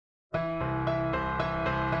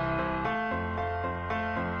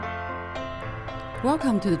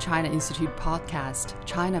Welcome to the China Institute podcast,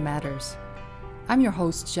 China Matters. I'm your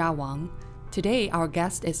host, Jia Wang. Today, our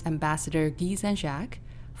guest is Ambassador Guy Saint-Jacques,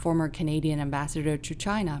 former Canadian ambassador to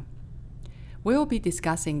China. We will be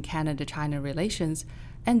discussing Canada-China relations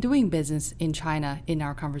and doing business in China in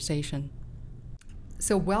our conversation.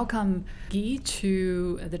 So welcome, Guy,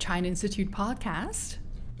 to the China Institute podcast.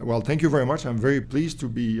 Well, thank you very much. I'm very pleased to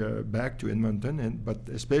be back to Edmonton, but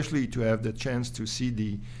especially to have the chance to see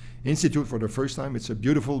the Institute for the first time. It's a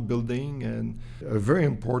beautiful building and a very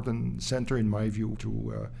important center, in my view,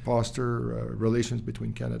 to foster relations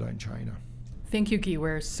between Canada and China. Thank you, Guy.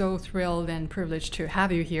 We're so thrilled and privileged to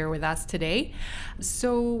have you here with us today.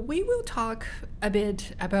 So we will talk a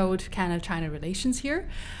bit about Canada-China relations here.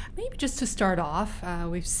 Maybe just to start off,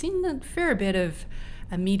 we've seen a fair bit of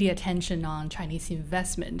media attention on Chinese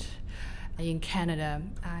investment in Canada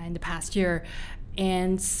in the past year.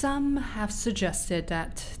 And some have suggested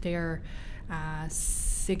that there are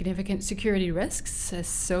significant security risks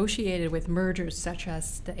associated with mergers such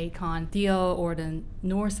as the Aecon deal or the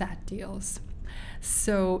Norsat deals.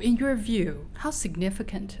 So in your view, how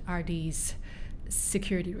significant are these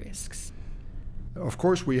security risks? Of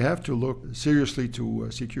course, we have to look seriously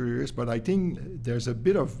to security risks, but I think there's a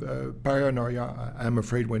bit of paranoia, I'm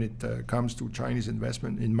afraid, when it comes to Chinese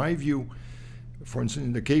investment. In my view, for instance,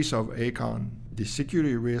 in the case of Aecon, the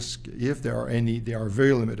security risk, if there are any, they are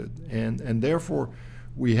very limited. And therefore,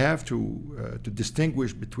 we have to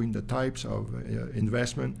distinguish between the types of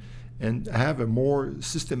investment and have a more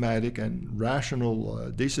systematic and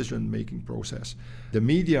rational decision-making process. The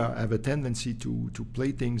media have a tendency to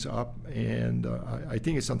play things up, and I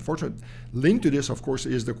think it's unfortunate. Linked to this, of course,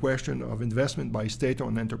 is the question of investment by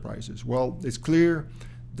state-owned enterprises. Well, it's clear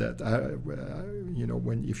that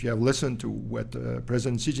if you have listened to what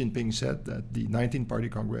President Xi Jinping said at the 19th Party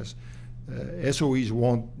Congress, SOEs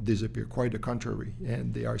won't disappear. Quite the contrary,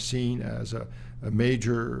 and they are seen as a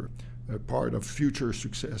major part of future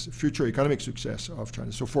economic success of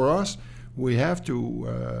China. So for us, we have to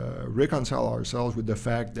reconcile ourselves with the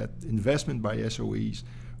fact that investment by SOEs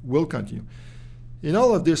will continue. In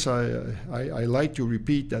all of this, I like to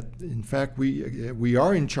repeat that, in fact, we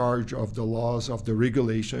are in charge of the laws, of the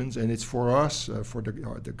regulations, and it's for us, for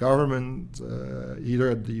the government,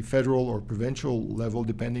 either at the federal or provincial level,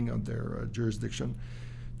 depending on their jurisdiction,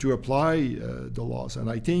 to apply the laws.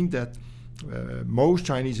 And I think that most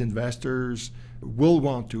Chinese investors will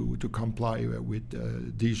want to comply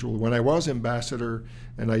with these rules. When I was ambassador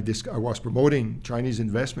and I was promoting Chinese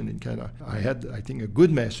investment in Canada, I had, I think, a good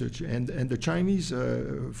message, and the Chinese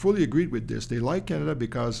fully agreed with this. They like Canada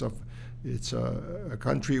because of it's a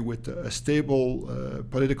country with a stable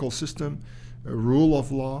political system, a rule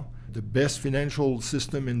of law, the best financial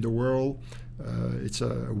system in the world. It's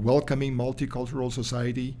a welcoming multicultural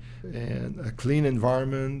society and a clean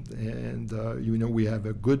environment, and we have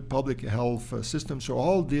a good public health system. So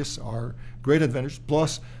all these are great advantages,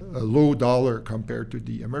 plus a low dollar compared to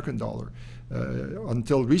the American dollar.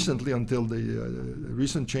 Until the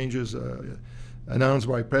recent changes announced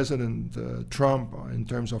by President Trump in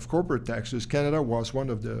terms of corporate taxes, Canada was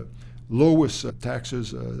one of the lowest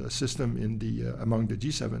taxes system among the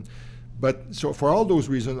G7. But so for all those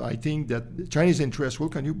reasons, I think that Chinese interests will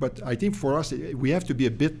continue. But I think for us, we have to be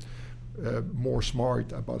a bit more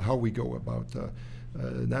smart about how we go about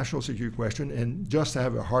national security question and just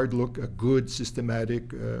have a hard look, a good, systematic,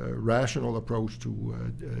 rational approach to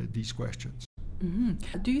these questions.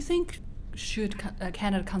 Mm-hmm. Do you think should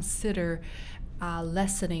Canada consider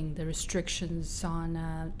lessening the restrictions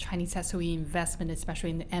on Chinese SOE investment,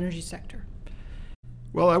 especially in the energy sector?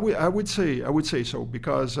 Well, I would say so,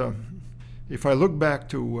 because if I look back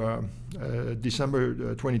to December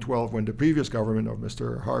 2012, when the previous government of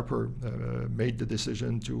Mr. Harper made the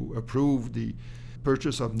decision to approve the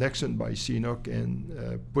purchase of Nexen by CNOOC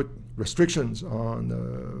and put restrictions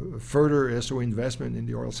on further SOE investment in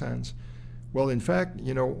the oil sands. Well, in fact,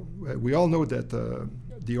 we all know that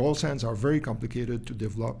the oil sands are very complicated to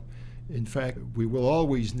develop. In fact, we will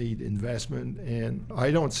always need investment, and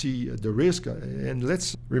I don't see the risk. And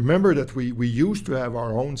let's remember that we used to have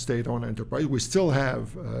our own state-owned enterprise. We still have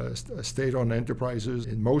state-owned enterprises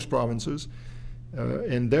in most provinces,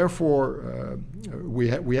 and therefore we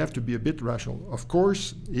have to be a bit rational. Of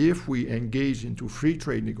course, if we engage into free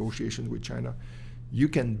trade negotiations with China, you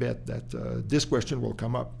can bet that this question will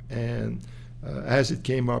come up. And as it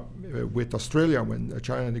came up with Australia when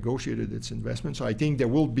China negotiated its investment. So I think there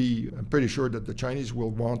will be, I'm pretty sure that the Chinese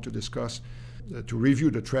will want to discuss, to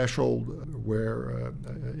review the threshold where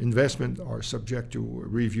investment are subject to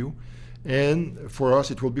review. And for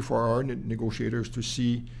us, it will be for our negotiators to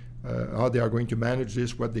see how they are going to manage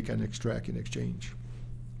this, what they can extract in exchange.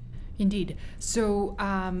 Indeed. So,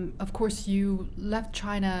 of course, you left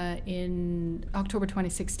China in October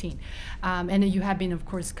 2016, and you have been, of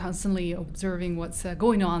course, constantly observing what's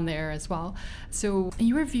going on there as well. So, in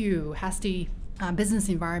your view, has the business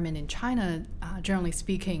environment in China, generally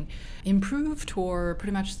speaking, improved or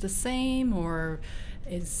pretty much the same, or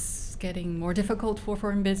is getting more difficult for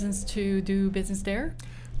foreign business to do business there?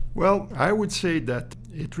 Well, I would say that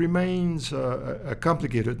it remains a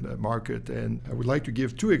complicated market, and I would like to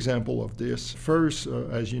give two examples of this. First,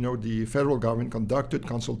 as you know, the federal government conducted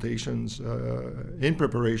consultations in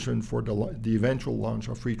preparation for the eventual launch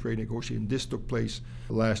of free trade negotiations. This took place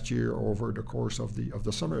last year over the course of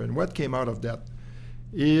the summer, and what came out of that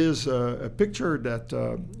is a picture that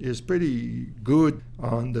is pretty good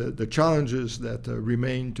on the challenges that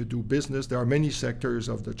remain to do business. There are many sectors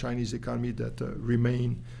of the Chinese economy that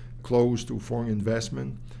remain close to foreign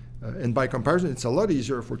investment. And by comparison, it's a lot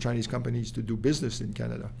easier for Chinese companies to do business in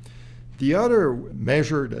Canada. The other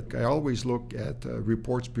measure that I always look at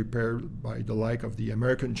reports prepared by the like of the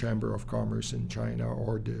American Chamber of Commerce in China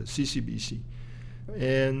or the CCBC.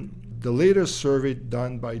 And the latest survey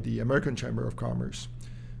done by the American Chamber of Commerce,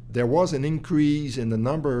 there was an increase in the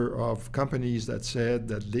number of companies that said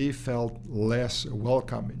that they felt less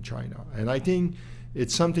welcome in China. And I think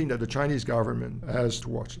it's something that the Chinese government has to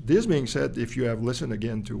watch. This being said, if you have listened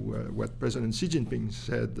again to what President Xi Jinping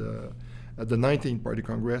said at the 19th Party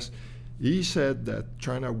Congress, he said that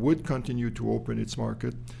China would continue to open its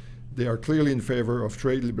market. They are clearly in favor of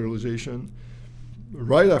trade liberalization.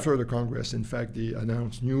 Right after the Congress, in fact, they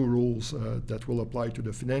announced new rules that will apply to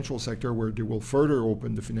the financial sector, where they will further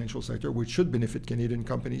open the financial sector, which should benefit Canadian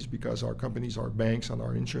companies because our companies, our banks and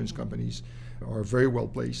our insurance companies are very well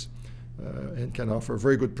placed and can offer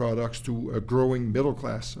very good products to a growing middle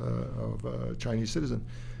class of Chinese citizens.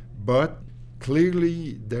 But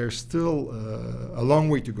clearly, there's still a long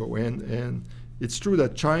way to go. And it's true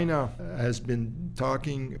that China has been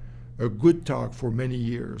talking a good talk for many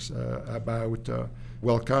years about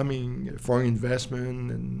welcoming foreign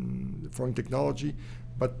investment and foreign technology.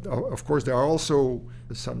 But of course, there are also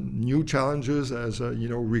some new challenges as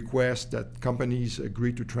requests that companies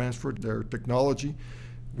agree to transfer their technology,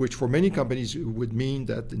 which for many companies would mean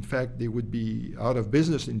that, in fact, they would be out of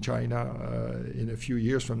business in China in a few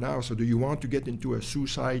years from now. So do you want to get into a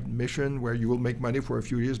suicide mission where you will make money for a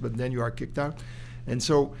few years, but then you are kicked out? And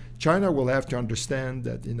so China will have to understand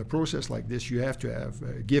that in a process like this, you have to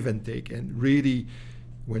have give and take. And really,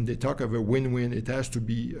 when they talk of a win-win, it has to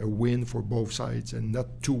be a win for both sides and not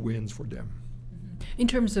two wins for them. In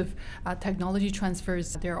terms of technology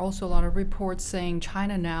transfers, there are also a lot of reports saying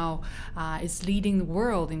China now is leading the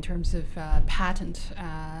world in terms of patent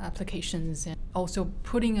applications, and also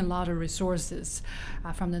putting a lot of resources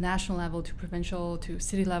from the national level to provincial to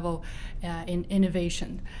city level in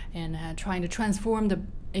innovation and trying to transform the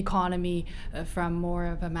economy from more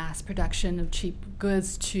of a mass production of cheap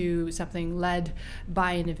goods to something led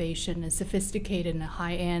by innovation and sophisticated and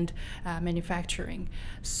high-end manufacturing.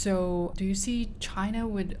 So do you see China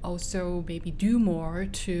would also maybe do more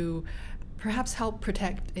to perhaps help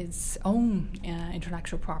protect its own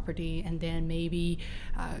intellectual property and then maybe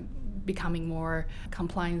becoming more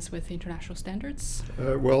compliance with international standards?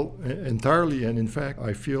 Well, entirely. And in fact,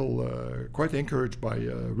 I feel quite encouraged by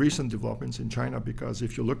recent developments in China, because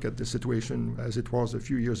if you look at the situation as it was a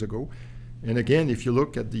few years ago, and again, if you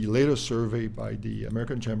look at the latest survey by the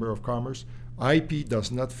American Chamber of Commerce, IP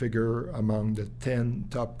does not figure among the 10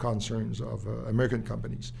 top concerns of American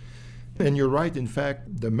companies. And you're right, in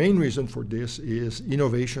fact, the main reason for this is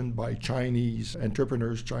innovation by Chinese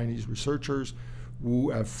entrepreneurs, Chinese researchers,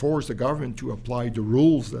 who have forced the government to apply the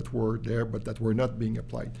rules that were there but that were not being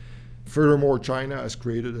applied. Furthermore, China has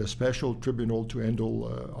created a special tribunal to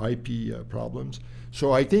handle IP problems.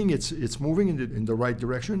 So I think it's moving in the right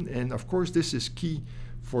direction. And of course, this is key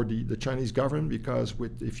for the Chinese government, because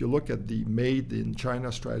if you look at the Made in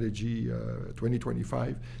China strategy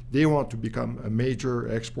 2025, they want to become a major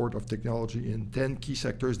export of technology in 10 key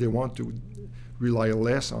sectors. They want to rely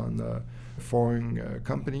less on foreign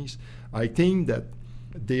companies. I think that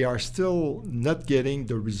they are still not getting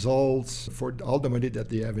the results for all the money that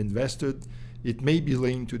they have invested. It may be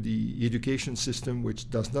linked to the education system, which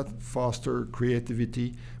does not foster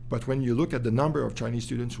creativity. But when you look at the number of Chinese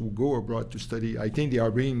students who go abroad to study, I think they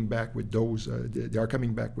are bringing back with those. They are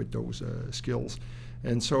coming back with those skills,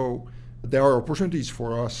 and so there are opportunities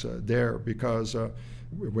for us there, because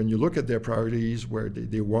when you look at their priorities, where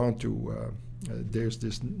they want to. There's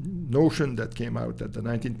this notion that came out at the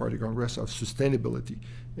 19th Party Congress of sustainability.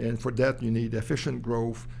 And for that, you need efficient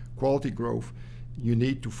growth, quality growth. you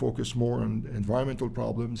need to focus more on environmental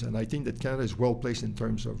problems. And I think that Canada is well placed in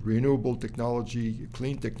terms of renewable technology,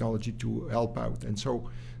 clean technology to help out. And so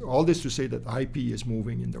all this to say that IP is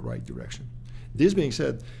moving in the right direction. This being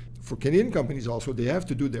said, for Canadian companies also, they have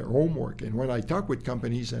to do their homework. And when I talk with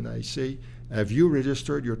companies and I say, have you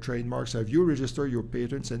registered your trademarks? Have you registered your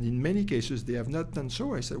patents? And in many cases, they have not done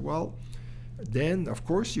so. I said, well, then of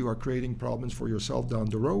course you are creating problems for yourself down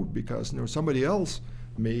the road, because somebody else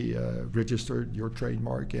may register your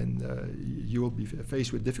trademark, and you will be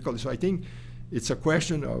faced with difficulty. So I think it's a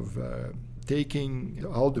question of taking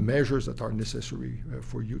all the measures that are necessary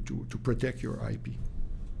for you to protect your IP.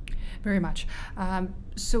 Very much.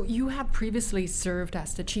 So you have previously served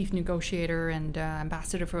as the chief negotiator and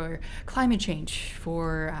ambassador for climate change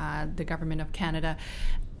for the government of Canada.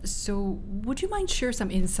 So would you mind share some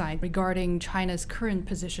insight regarding China's current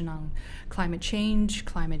position on climate change,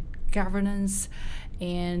 climate governance,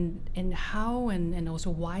 and how and also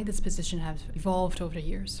why this position has evolved over the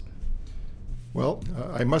years? Well,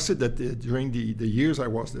 I must say that during the years I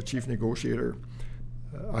was the chief negotiator,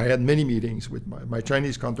 I had many meetings with my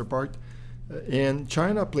Chinese counterpart, and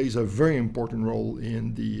China plays a very important role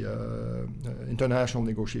in the international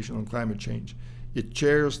negotiation on climate change. It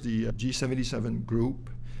chairs the G77 group,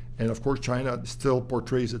 and of course China still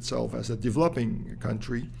portrays itself as a developing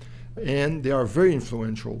country, and they are very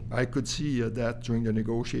influential. I could see that during the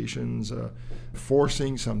negotiations,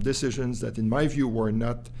 forcing some decisions that in my view were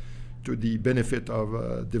not to the benefit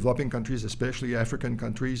of developing countries, especially African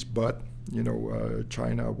countries, but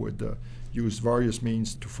China would use various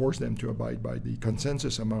means to force them to abide by the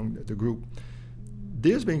consensus among the group.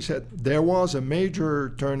 This being said, there was a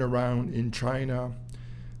major turnaround in China,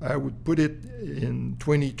 I would put it in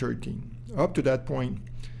 2013. Up to that point,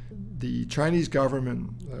 the Chinese government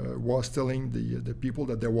was telling the people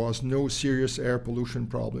that there was no serious air pollution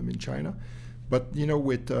problem in China. But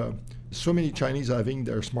with so many Chinese having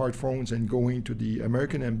their smartphones and going to the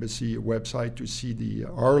American Embassy website to see the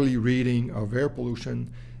hourly reading of air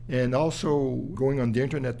pollution, and also going on the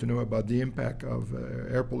internet to know about the impact of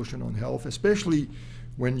air pollution on health, especially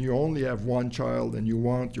when you only have one child and you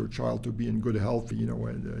want your child to be in good health.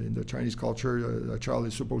 In the Chinese culture, a child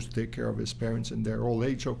is supposed to take care of his parents in their old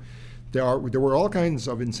age. So there were all kinds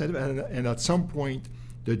of incentives, and at some point,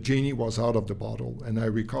 the genie was out of the bottle. And I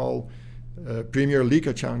recall Premier Li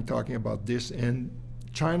Keqiang talking about this, and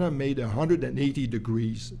China made a 180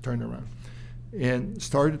 degrees turnaround and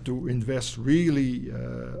started to invest really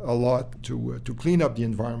a lot to clean up the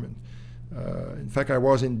environment. In fact, I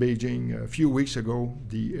was in Beijing a few weeks ago.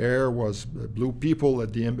 The air was blue. People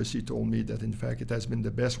at the embassy told me that, in fact, it has been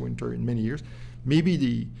the best winter in many years. Maybe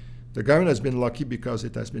the government has been lucky because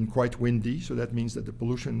it has been quite windy, so that means that the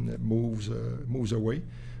pollution moves away.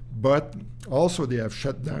 But also they have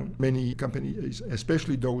shut down many companies,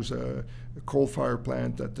 especially those coal-fired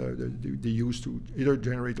plants that they use to either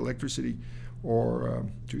generate electricity or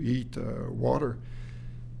to heat water.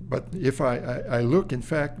 But if I look, in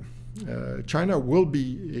fact, China will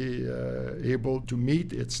be able to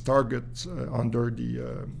meet its targets under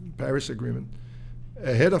the Paris Agreement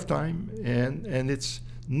ahead of time, and it's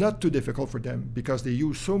not too difficult for them because they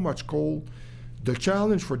use so much coal. The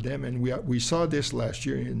challenge for them, and we saw this last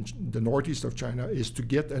year in the northeast of China, is to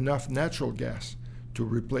get enough natural gas to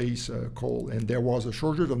replace coal. And there was a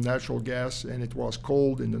shortage of natural gas, and it was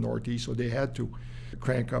cold in the northeast, so they had to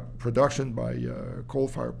crank up production by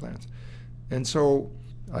coal-fired plants. And so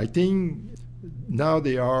I think now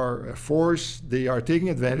they are taking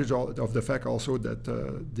advantage of the fact also that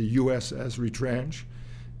the U.S. has retrenched.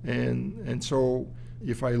 And so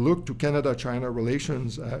if I look to Canada-China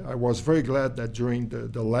relations, I was very glad that during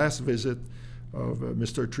the last visit of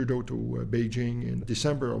Mr. Trudeau to Beijing in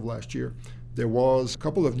December of last year, there was a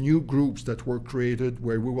couple of new groups that were created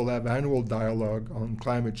where we will have annual dialogue on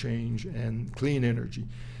climate change and clean energy.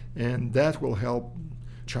 And that will help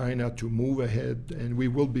China to move ahead, and we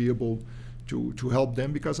will be able to help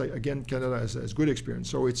them because, again, Canada has good experience.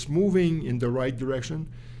 So it's moving in the right direction.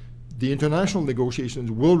 The international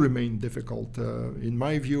negotiations will remain difficult. In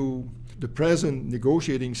my view, the present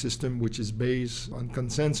negotiating system, which is based on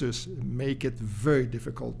consensus, make it very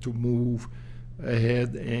difficult to move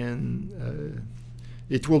ahead, and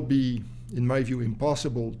it will be, in my view,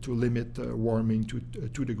 impossible to limit warming to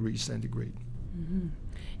 2 degrees centigrade. Mm-hmm.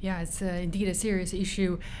 Yeah, it's indeed a serious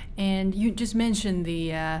issue. And you just mentioned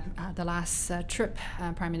the last trip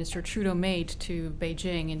Prime Minister Trudeau made to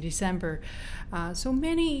Beijing in December. So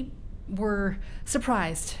many were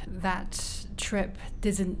surprised that trip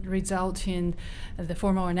didn't result in the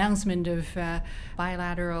formal announcement of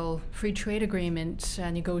bilateral free trade agreement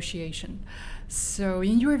negotiation. So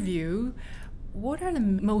in your view, What are the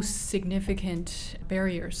most significant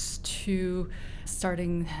barriers to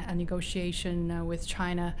starting a negotiation with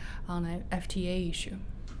China on an FTA issue?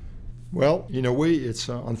 Well, in a way, it's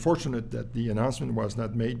unfortunate that the announcement was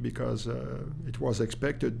not made because it was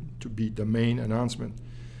expected to be the main announcement.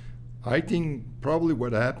 I think probably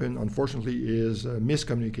what happened, unfortunately, is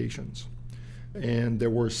miscommunications. And there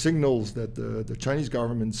were signals that the Chinese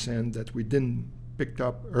government sent that we didn't pick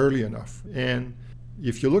up early enough. And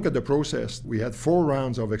if you look at the process, we had 4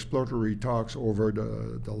 rounds of exploratory talks over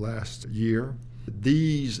the last year.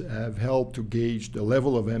 These have helped to gauge the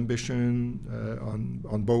level of ambition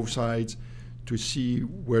on both sides, to see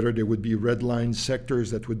whether there would be red line sectors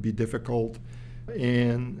that would be difficult.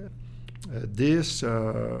 And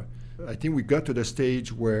I think we got to the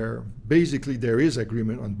stage where basically there is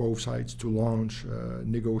agreement on both sides to launch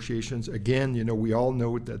negotiations. Again, we all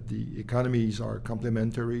know that the economies are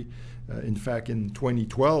complementary. In fact, in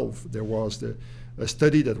 2012, there was a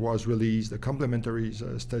study that was released, a complementary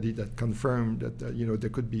study that confirmed that there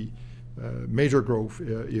could be major growth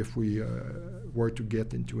if we were to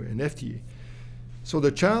get into an FTA. So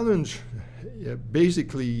the challenge,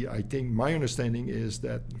 basically, I think my understanding is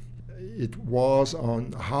that it was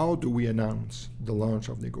on how do we announce the launch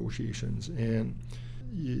of negotiations. And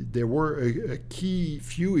there were a key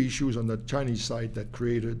few issues on the Chinese side that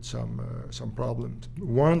created some problems.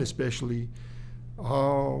 One, especially,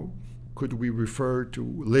 how could we refer to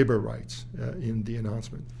labor rights in the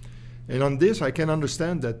announcement? And on this, I can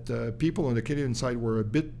understand that people on the Canadian side were a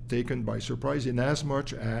bit taken by surprise, in as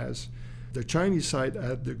much as the Chinese side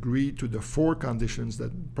had agreed to the 4 conditions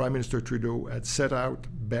that Prime Minister Trudeau had set out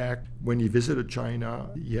back when he visited China.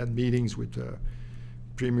 He had meetings with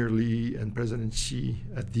Premier Li and President Xi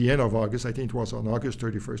at the end of August. I think it was on August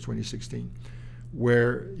 31st, 2016,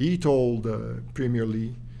 where he told Premier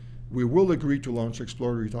Li, we will agree to launch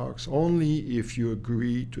exploratory talks only if you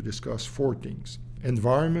agree to discuss 4 things: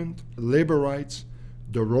 environment, labor rights,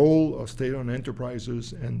 the role of state-owned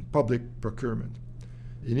enterprises, and public procurement.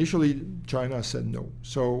 Initially, China said no.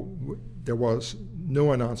 So there was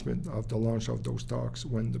no announcement of the launch of those talks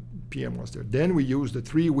when the PM was there. Then we used the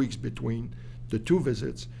 3 weeks between the 2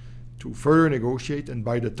 visits to further negotiate, and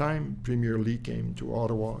by the time Premier Li came to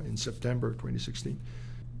Ottawa in September 2016,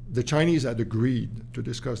 the Chinese had agreed to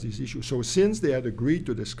discuss these issues. So since they had agreed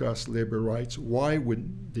to discuss labor rights, why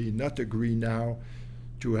would they not agree now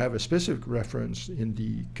to have a specific reference in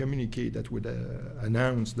the communique that would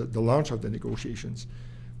announce the launch of the negotiations?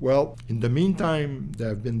 Well, in the meantime, there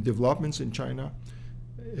have been developments in China.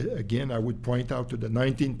 Again, I would point out to the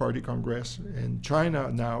 19th Party Congress, and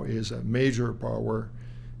China now is a major power.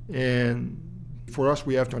 And for us,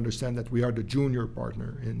 we have to understand that we are the junior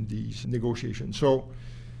partner in these negotiations. So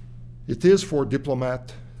it is for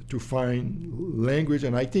diplomat to find language,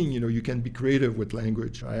 and I think you can be creative with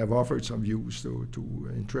language. I have offered some views to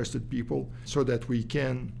interested people so that we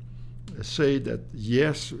can say that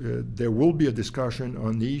yes, there will be a discussion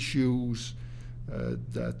on issues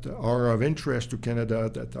that are of interest to Canada,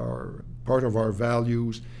 that are part of our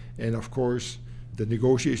values, and of course the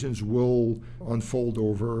negotiations will unfold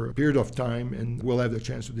over a period of time, and we'll have the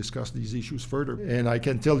chance to discuss these issues further. And I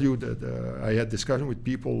can tell you that I had discussion with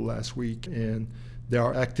people last week, and there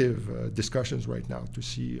are active discussions right now to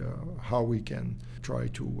see how we can try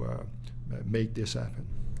to make this happen.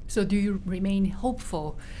 So do you remain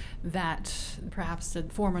hopeful that perhaps the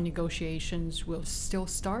formal negotiations will still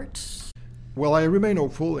start? Well, I remain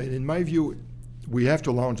hopeful, and in my view, we have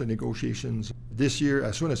to launch the negotiations this year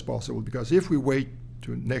as soon as possible, because if we wait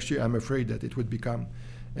to next year, I'm afraid that it would become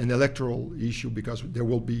an electoral issue, because there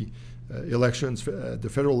will be elections at the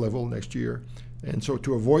federal level next year. And so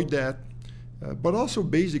to avoid that, but also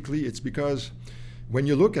basically it's because when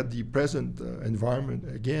you look at the present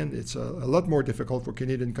environment, again, it's a lot more difficult for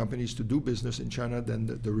Canadian companies to do business in China than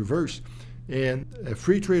the reverse. And a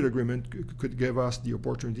free trade agreement could give us the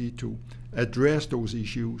opportunity to address those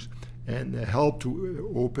issues and help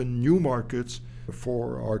to open new markets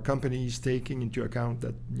for our companies, taking into account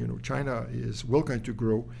that China will continue to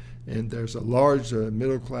grow, and there's a large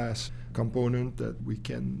middle class component that we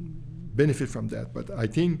can benefit from that. But I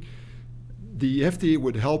think the FTA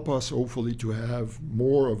would help us hopefully to have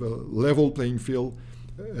more of a level playing field.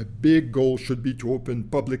 A big goal should be to open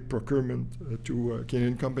public procurement to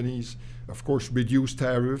Canadian companies. Of course, reduce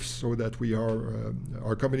tariffs so that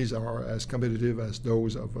our companies are as competitive as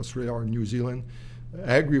those of Australia or New Zealand.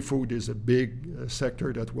 Agri-food is a big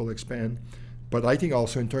sector that will expand. But I think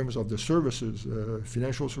also in terms of the services,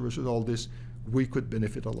 financial services, all this, we could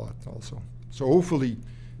benefit a lot also. So hopefully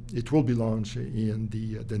it will be launched in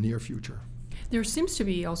the near future. There seems to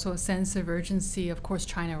be also a sense of urgency. Of course,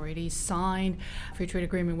 China already signed a free trade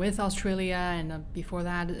agreement with Australia, and before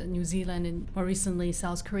that, New Zealand, and more recently,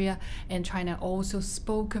 South Korea. And China also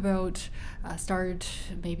spoke about start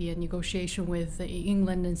maybe a negotiation with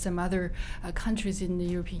England and some other countries in the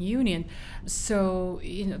European Union. So,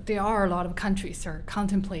 there are a lot of countries that are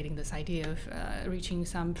contemplating this idea of reaching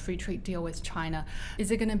some free trade deal with China.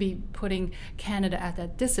 Is it going to be putting Canada at a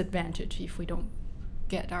disadvantage if we don't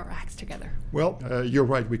get our acts together? Well, you're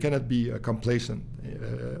right. We cannot be complacent.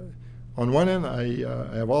 On one end,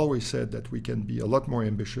 I have always said that we can be a lot more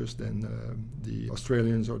ambitious than the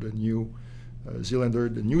Australians or the New Zealander.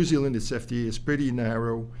 The New Zealand, its FTA is pretty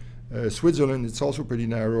narrow. Switzerland, it's also pretty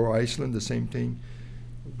narrow. Iceland, the same thing.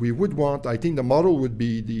 We would want, I think the model would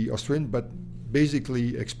be the Australian, but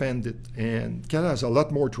basically expand it. And Canada has a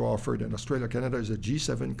lot more to offer than Australia. Canada is a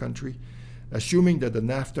G7 country. Assuming that the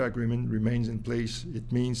NAFTA agreement remains in place,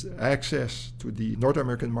 it means access to the North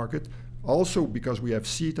American market. Also, because we have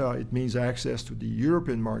CETA, it means access to the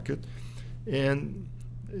European market. And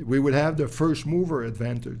we would have the first mover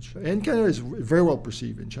advantage. And Canada is very well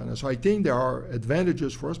perceived in China. So I think there are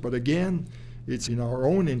advantages for us. But again, it's in our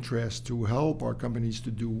own interest to help our companies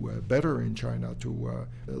to do better in China, to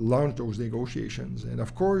launch those negotiations. And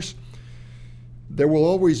of course, there will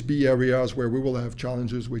always be areas where we will have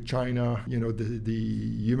challenges with China.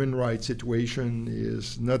 The human rights situation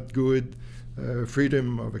is not good.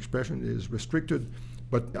 Freedom of expression is restricted.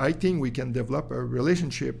 But I think we can develop a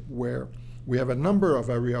relationship where we have a number of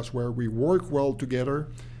areas where we work well together,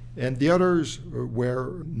 and the others where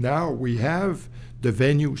now we have the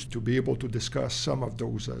venues to be able to discuss some of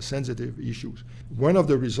those sensitive issues. One of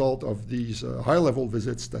the results of these high-level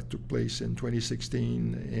visits that took place in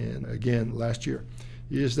 2016 and again last year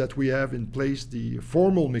is that we have in place the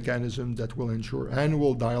formal mechanism that will ensure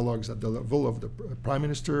annual dialogues at the level of the Prime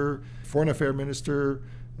Minister, Foreign Affairs Minister.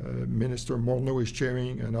 Minister Morneau is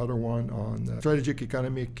chairing another one on strategic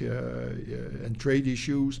economic and trade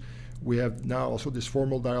issues. We have now also this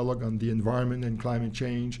formal dialogue on the environment and climate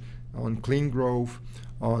change, on clean growth,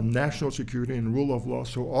 on national security and rule of law.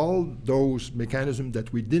 So all those mechanisms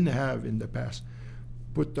that we didn't have in the past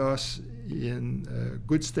put us in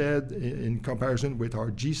good stead in comparison with our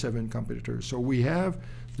G7 competitors. So we have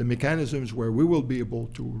the mechanisms where we will be able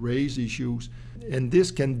to raise issues, and this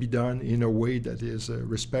can be done in a way that is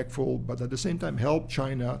respectful, but at the same time help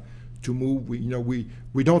China to move.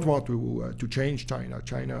 We don't want to change China.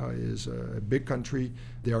 China is a big country.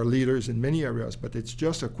 They are leaders in many areas, but it's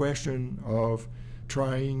just a question of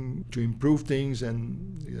trying to improve things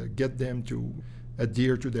and get them to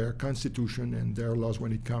adhere to their constitution and their laws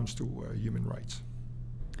when it comes to human rights.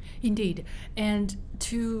 Indeed. And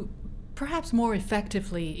to perhaps more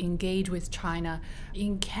effectively engage with China,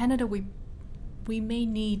 in Canada we may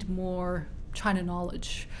need more China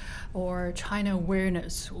knowledge or China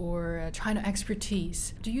awareness or China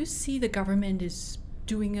expertise. Do you see the government is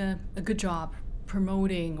doing a good job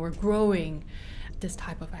promoting or growing this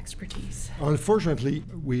type of expertise? Unfortunately,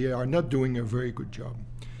 we are not doing a very good job.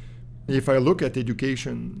 If I look at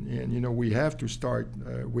education, and we have to start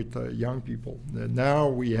with young people. Now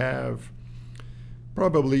we have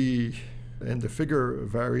probably, and the figure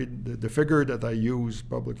varied, the figure that I use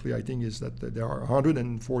publicly, I think, is that there are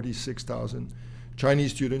 146,000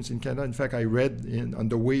 Chinese students in Canada. In fact, I read on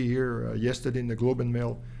the way here yesterday in the Globe and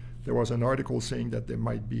Mail, there was an article saying that there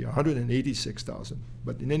might be 186,000.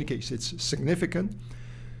 But in any case, it's significant.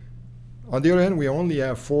 On the other hand, we only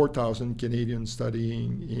have 4,000 Canadians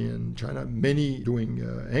studying in China, many doing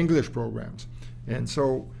English programs. And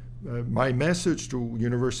so my message to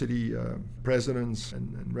university presidents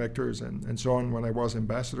and rectors and so on when I was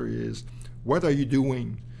ambassador is, what are you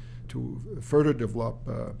doing to further develop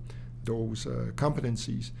those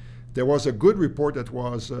competencies? There was a good report that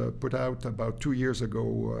was put out about 2 years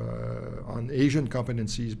ago on Asian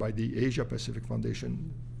competencies by the Asia Pacific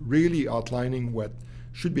Foundation, really outlining what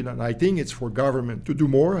should be done. I think it's for government to do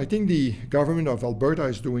more. I think the government of Alberta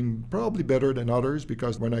is doing probably better than others,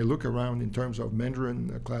 because when I look around in terms of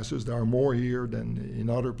Mandarin classes, there are more here than in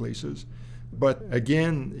other places. But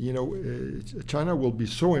again, China will be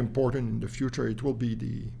so important in the future. It will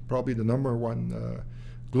be probably the number one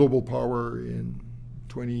global power in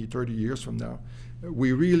 20, 30 years from now.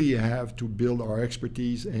 We really have to build our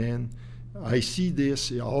expertise, and I see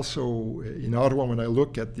this also in Ottawa when I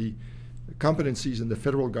look at the competencies in the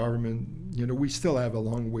federal government. We still have a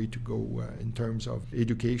long way to go in terms of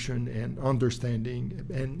education and understanding,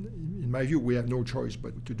 and in my view, we have no choice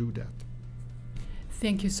but to do that.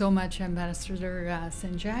 Thank you so much, Ambassador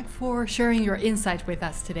Saint-Jacques, for sharing your insight with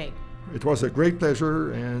us today. It was a great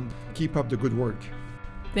pleasure, and keep up the good work.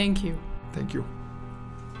 Thank you. Thank you.